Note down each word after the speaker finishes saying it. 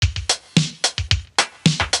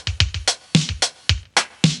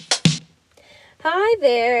Hi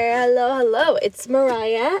there, hello, it's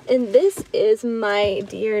Mariah, and this is my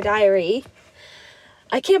Dear Diary.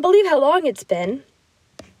 I can't believe how long it's been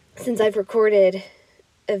since I've recorded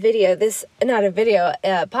a podcast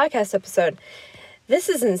episode. This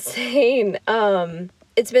is insane.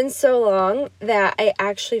 It's been so long that I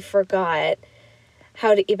actually forgot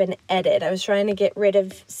how to even edit. I was trying to get rid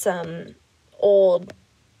of some old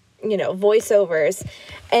voiceovers,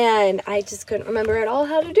 and I just couldn't remember at all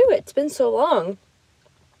how to do it. It's been so long.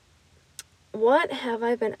 What have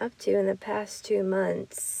I been up to in the past 2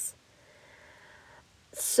 months?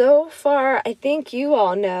 So far, I think you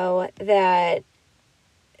all know that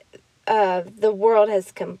the world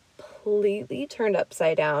has completely turned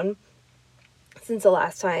upside down since the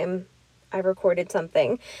last time I recorded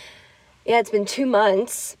something. Yeah, it's been 2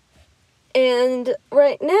 months. And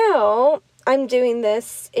right now, I'm doing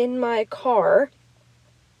this in my car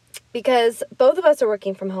because both of us are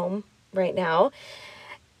working from home right now.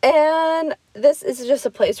 And this is just a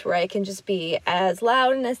place where I can just be as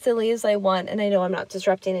loud and as silly as I want, and I know I'm not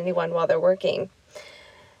disrupting anyone while they're working.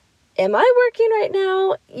 Am I working right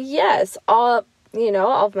now? Yes. All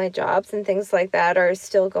of my jobs and things like that are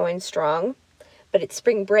still going strong, but it's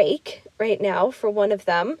spring break right now for one of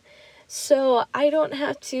them. So I don't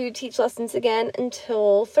have to teach lessons again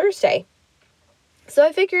until Thursday. So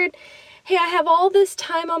I figured, hey, I have all this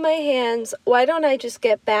time on my hands. Why don't I just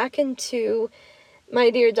get back into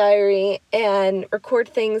my Dear Diary and record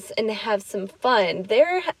things and have some fun?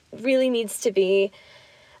 There really needs to be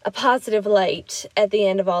a positive light at the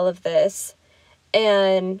end of all of this.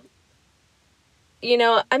 And,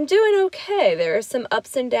 I'm doing okay. There are some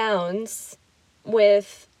ups and downs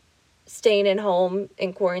with staying at home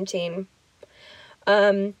in quarantine.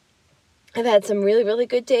 I've had some really, really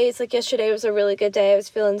good days. Like yesterday was a really good day. I was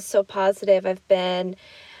feeling so positive. I've been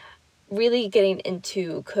really getting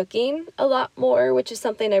into cooking a lot more, which is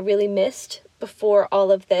something I really missed before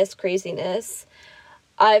all of this craziness.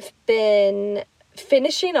 I've been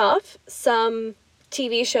finishing off some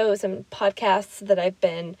TV shows and podcasts that I've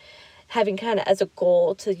been having kind of as a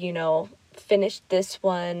goal to, finish this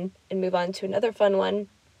one and move on to another fun one.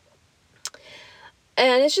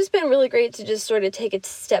 And it's just been really great to just sort of take a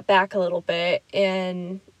step back a little bit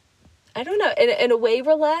and, I don't know, in a way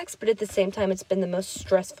relax, but at the same time, it's been the most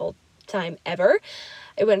stressful time ever.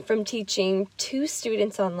 I went from teaching 2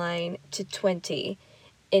 students online to 20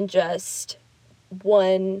 in just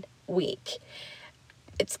 1 week.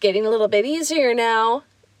 It's getting a little bit easier now,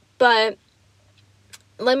 but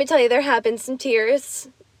let me tell you, there have been some tears,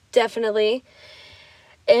 definitely,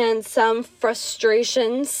 and some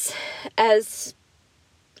frustrations, as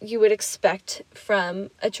you would expect from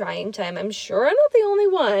a trying time. I'm sure I'm not the only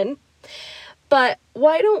one, but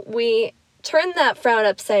why don't we turn that frown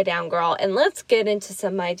upside down, girl, and let's get into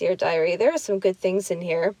some My Dear Diary. There are some good things in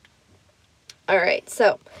here. All right,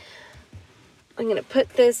 so I'm going to put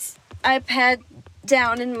this iPad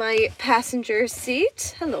down in my passenger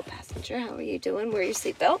seat. Hello, passenger. How are you doing? Wear your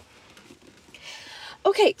seatbelt.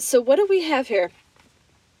 Okay, so what do we have here?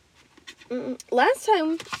 Last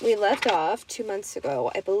time we left off 2 months ago,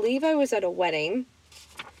 I believe I was at a wedding.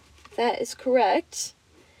 That is correct.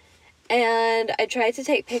 And I tried to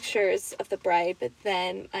take pictures of the bride, but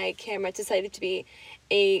then my camera decided to be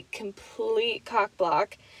a complete cock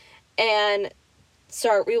block and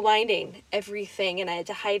start rewinding everything, and I had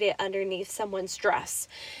to hide it underneath someone's dress.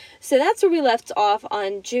 So that's where we left off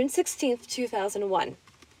on June 16th, 2001.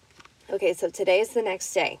 Okay, so today is the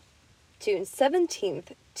next day, June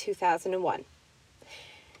 17th, 2001.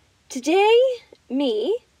 Today,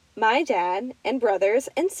 me, my dad, and brothers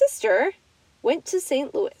and sister went to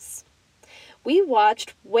St. Louis. We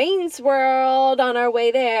watched Wayne's World on our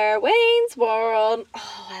way there. Wayne's World.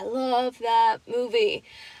 Oh, I love that movie.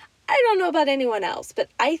 I don't know about anyone else, but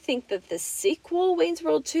I think that the sequel, Wayne's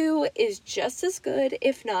World 2, is just as good,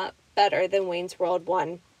 if not better, than Wayne's World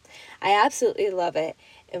 1. I absolutely love it.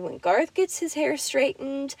 And when Garth gets his hair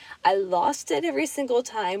straightened, I lost it every single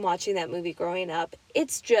time watching that movie growing up.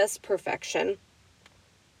 It's just perfection.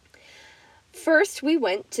 First, we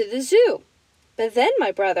went to the zoo. But then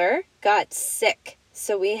my brother got sick,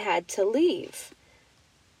 so we had to leave.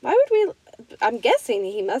 Why would we? I'm guessing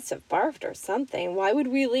he must have barfed or something. Why would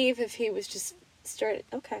we leave if he was just started?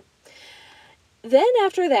 Okay. Then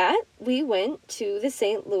after that, we went to the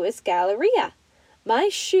St. Louis Galleria. My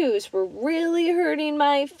shoes were really hurting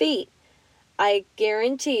my feet. I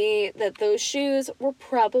guarantee that those shoes were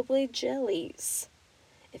probably jellies.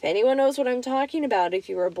 If anyone knows what I'm talking about, if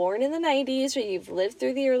you were born in the 90s or you've lived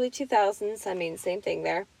through the early 2000s, I mean, same thing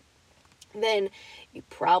there, then You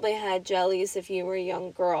probably had jellies if you were a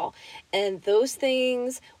young girl. And those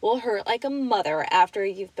things will hurt like a mother after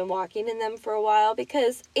you've been walking in them for a while,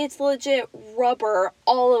 because it's legit rubber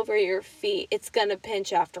all over your feet. It's gonna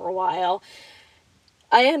pinch after a while.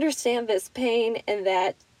 I understand this pain, and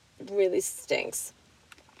that really stinks.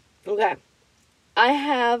 Okay. I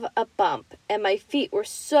have a bump, and my feet were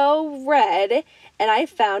so red, and I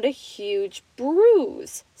found a huge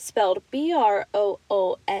bruise, spelled Broose.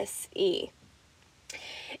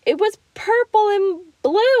 It was purple and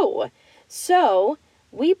blue, so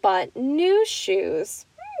we bought new shoes.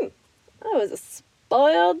 I was a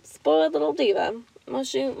spoiled little diva. My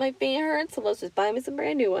feet hurt, so let's just buy me some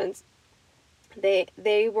brand new ones.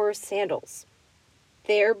 They were sandals.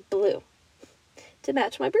 They're blue to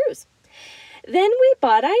match my bruise. Then we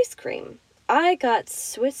bought ice cream. I got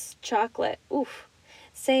Swiss chocolate. Oof.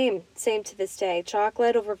 Same to this day.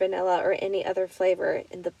 Chocolate over vanilla or any other flavor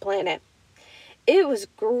in the planet. It was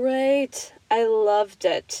great. I loved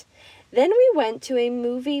it. Then we went to a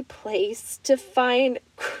movie place to find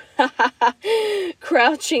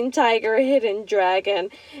Crouching Tiger, Hidden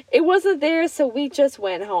Dragon. It wasn't there, so we just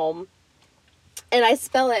went home. And I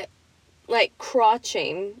spell it like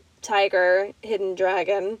Crouching Tiger, Hidden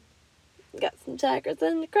Dragon. Got some tigers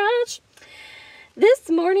in the crotch. This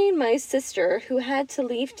morning, my sister, who had to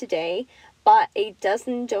leave today, bought a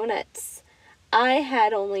dozen donuts. I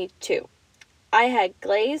had only 2. I had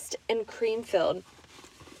glazed and cream filled.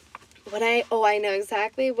 I know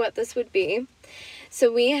exactly what this would be. So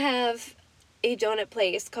we have a donut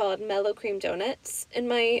place called Mellow Cream Donuts in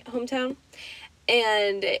my hometown.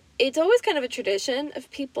 And it's always kind of a tradition of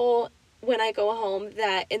people, when I go home,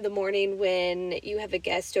 that in the morning when you have a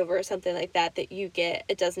guest over or something like that, that you get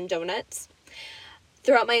a dozen donuts.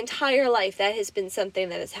 Throughout my entire life, that has been something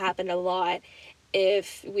that has happened a lot.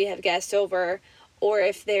 If we have guests over, or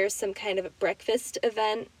if there's some kind of a breakfast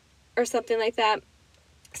event or something like that,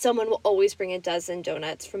 someone will always bring a dozen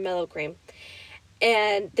donuts from Mellow Cream.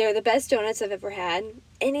 And they're the best donuts I've ever had.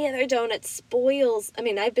 Any other donut spoils.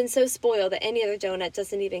 I've been so spoiled that any other donut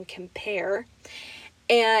doesn't even compare.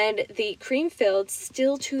 And the cream filled,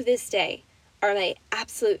 still to this day, are my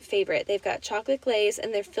absolute favorite. They've got chocolate glaze,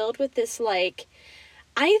 and they're filled with this,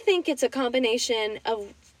 I think it's a combination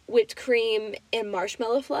of whipped cream and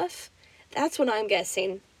marshmallow fluff. That's what I'm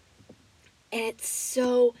guessing. And it's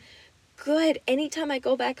so good. Anytime I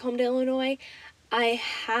go back home to Illinois, I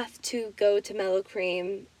have to go to Mellow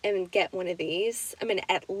Cream and get one of these.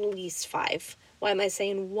 At least 5. Why am I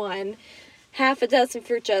saying 1? Half a dozen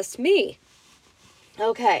for just me.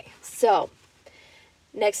 Okay, so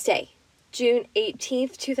next day, June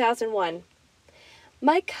 18th, 2001.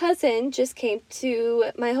 My cousin just came to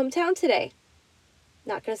my hometown today.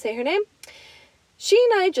 Not going to say her name. She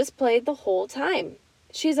and I just played the whole time.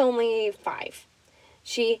 She's only 5.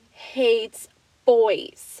 She hates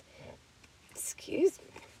boys. Excuse me.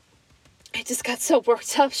 I just got so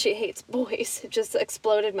worked up. She hates boys. It just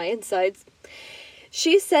exploded my insides.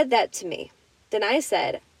 She said that to me. Then I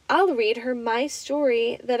said, I'll read her my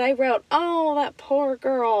story that I wrote. Oh, that poor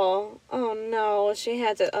girl. Oh, no. She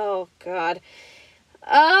had to... Oh, God.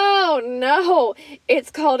 Oh, no.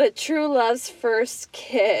 It's called A True Love's First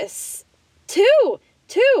Kiss. 2.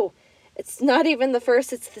 It's not even the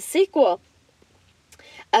first. It's the sequel.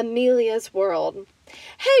 Amelia's World.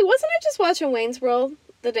 Hey, wasn't I just watching Wayne's World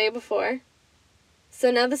the day before?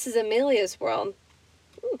 So now this is Amelia's World.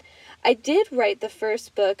 I did write the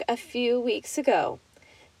first book a few weeks ago.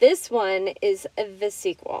 This one is the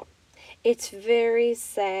sequel. It's very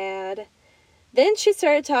sad. Then she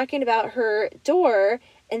started talking about her door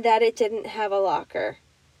and that it didn't have a locker.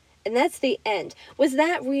 And that's the end. Was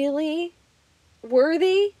that really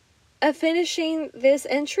worthy of finishing this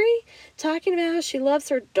entry? Talking about how she loves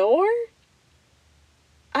her door?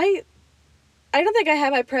 I don't think I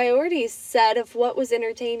had my priorities set of what was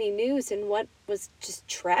entertaining news and what was just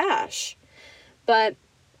trash. But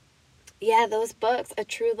yeah, those books, A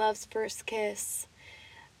True Love's First Kiss.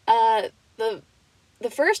 The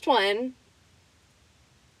first one,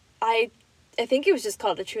 I think it was just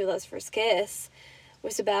called A True Love's First Kiss,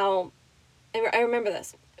 was about, I remember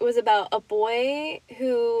this. It was about a boy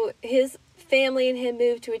who, his family and him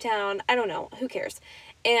moved to a town, I don't know, who cares?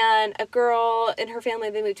 And a girl and her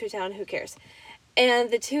family, they moved to a town, who cares?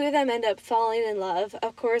 And the two of them end up falling in love,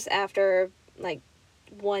 of course, after,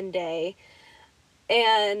 one day.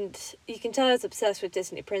 And you can tell I was obsessed with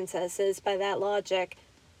Disney princesses by that logic.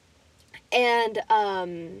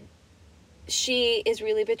 And, she is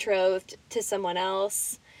really betrothed to someone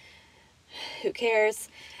else. Who cares?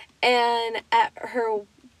 And at her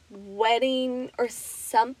wedding or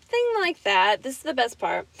something like that, this is the best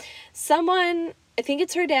part, someone I think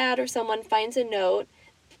it's her dad or someone finds a note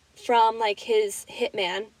from, like, his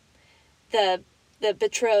hitman, the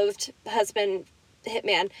betrothed husband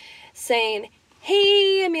hitman, saying,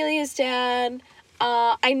 "Hey, Amelia's dad,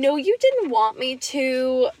 I know you didn't want me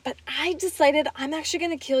to, but I decided I'm actually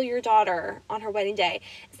going to kill your daughter on her wedding day.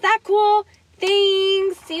 Is that cool?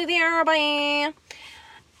 Thanks. See you there. Bye."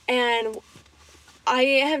 And I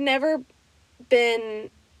have never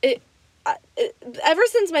been... ever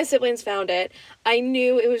since my siblings found it, I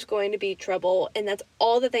knew it was going to be trouble, and that's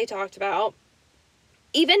all that they talked about.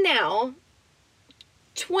 Even now,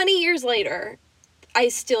 20 years later, I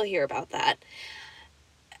still hear about that.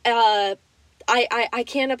 I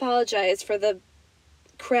can't apologize for the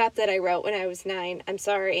crap that I wrote when I was 9. I'm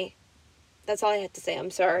sorry. That's all I had to say.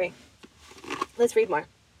 I'm sorry. Let's read more.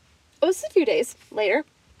 Oh, this is a few days later.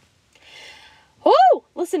 Oh,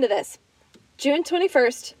 listen to this. June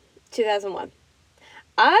 21st, 2001.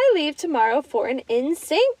 I leave tomorrow for an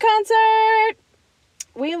NSYNC concert.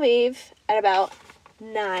 We leave at about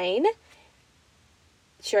 9.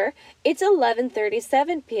 Sure. It's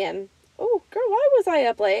 11:37 p.m. Oh, girl, why was I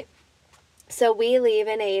up late? So we leave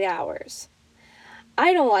in 8 hours.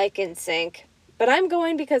 I don't like NSYNC, but I'm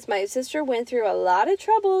going because my sister went through a lot of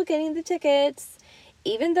trouble getting the tickets,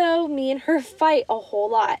 even though me and her fight a whole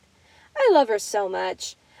lot. I love her so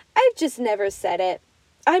much. I've just never said it.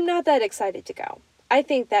 I'm not that excited to go. I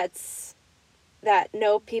think that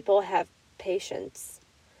no people have patience.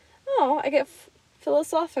 Oh, I get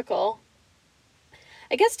philosophical.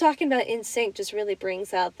 I guess talking about NSYNC just really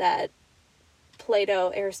brings out that Plato,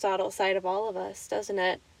 Aristotle side of all of us, doesn't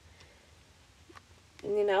it?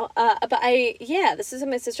 You know, this is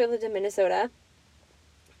when my sister lived in Minnesota,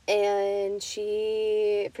 and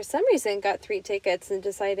she, for some reason, got 3 tickets and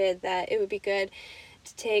decided that it would be good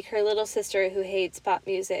to take her little sister who hates pop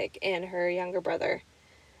music and her younger brother.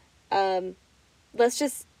 Long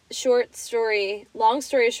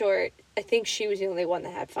story short, I think she was the only one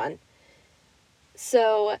that had fun.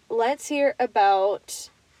 So let's hear about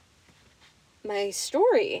my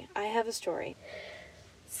story. I have a story.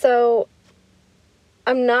 So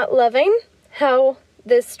I'm not loving how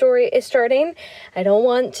this story is starting. I don't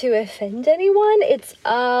want to offend anyone. It's,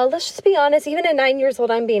 let's just be honest, even at 9 years old,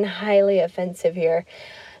 I'm being highly offensive here.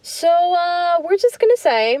 So, we're just gonna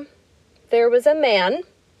say there was a man.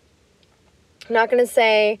 I'm not gonna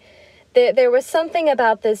say that there was something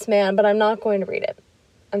about this man, but I'm not going to read it.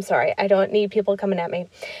 I'm sorry, I don't need people coming at me.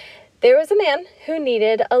 There was a man who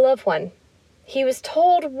needed a loved one. He was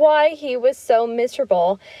told why he was so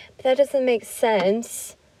miserable, but that doesn't make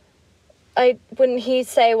sense. Wouldn't he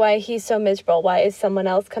say why he's so miserable? Why is someone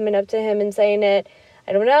else coming up to him and saying it?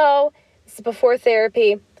 I don't know. This is before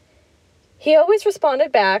therapy. He always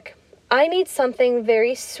responded back, "I need something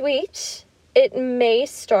very sweet. It may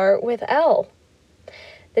start with L."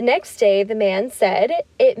 The next day, the man said,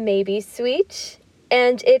 "It may be sweet,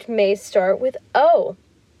 and it may start with O."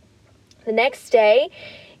 The next day,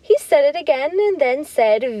 he said it again and then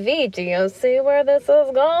said, "V, do you see where this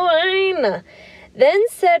is going?" Then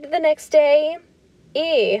said the next day,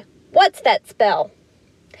 "E, what's that spell?"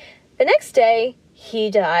 The next day, he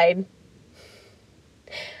died.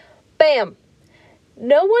 Bam!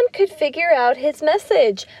 No one could figure out his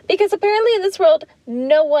message because apparently in this world,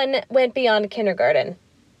 no one went beyond kindergarten.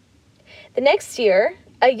 The next year,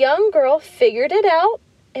 a young girl figured it out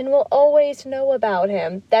and will always know about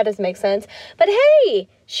him. That doesn't make sense. But hey,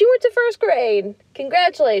 she went to first grade.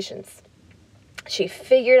 Congratulations. She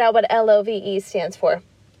figured out what LOVE stands for.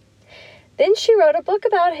 Then she wrote a book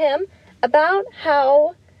about him, about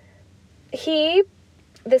how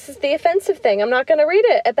this is the offensive thing, I'm not going to read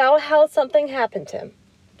it, about how something happened to him.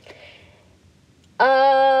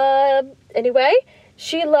 Anyway,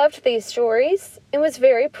 she loved these stories and was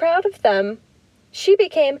very proud of them. She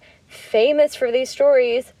became famous for these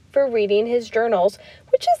stories for reading his journals,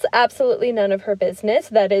 which is absolutely none of her business.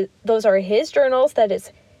 Those are his journals. Those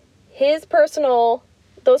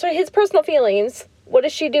are his personal feelings. What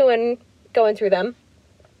is she doing going through them?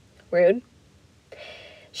 Rude.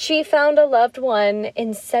 She found a loved one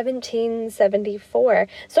in 1774.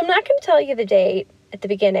 So I'm not going to tell you the date at the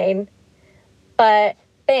beginning, but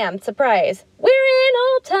bam, surprise. We're in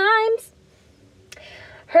old times.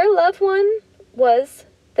 Her loved one was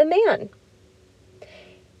the man.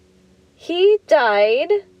 He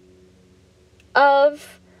died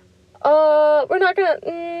of, I'm gonna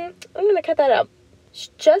cut that out.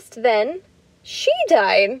 Just then, she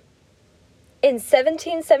died in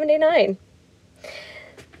 1779.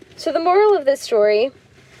 So the moral of this story,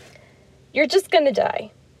 you're just gonna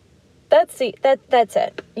die. That's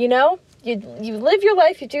it. You know? You live your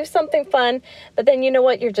life, you do something fun, but then you know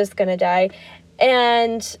what? You're just gonna die.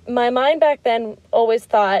 And my mind back then always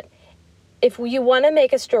thought, if you want to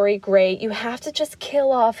make a story great, you have to just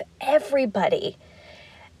kill off everybody.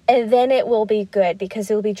 And then it will be good because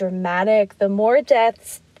it will be dramatic. The more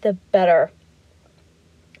deaths, the better.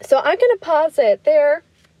 So I'm going to pause it there.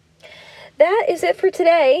 That is it for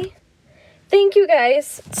today. Thank you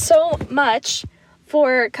guys so much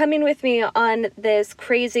for coming with me on this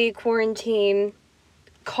crazy quarantine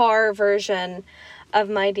car version of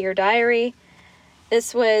my Dear Diary.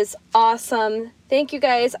 This was awesome. Thank you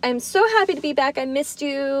guys. I'm so happy to be back. I missed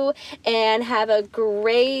you. And have a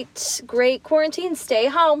great, great quarantine. Stay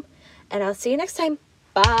home. And I'll see you next time.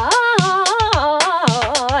 Bye.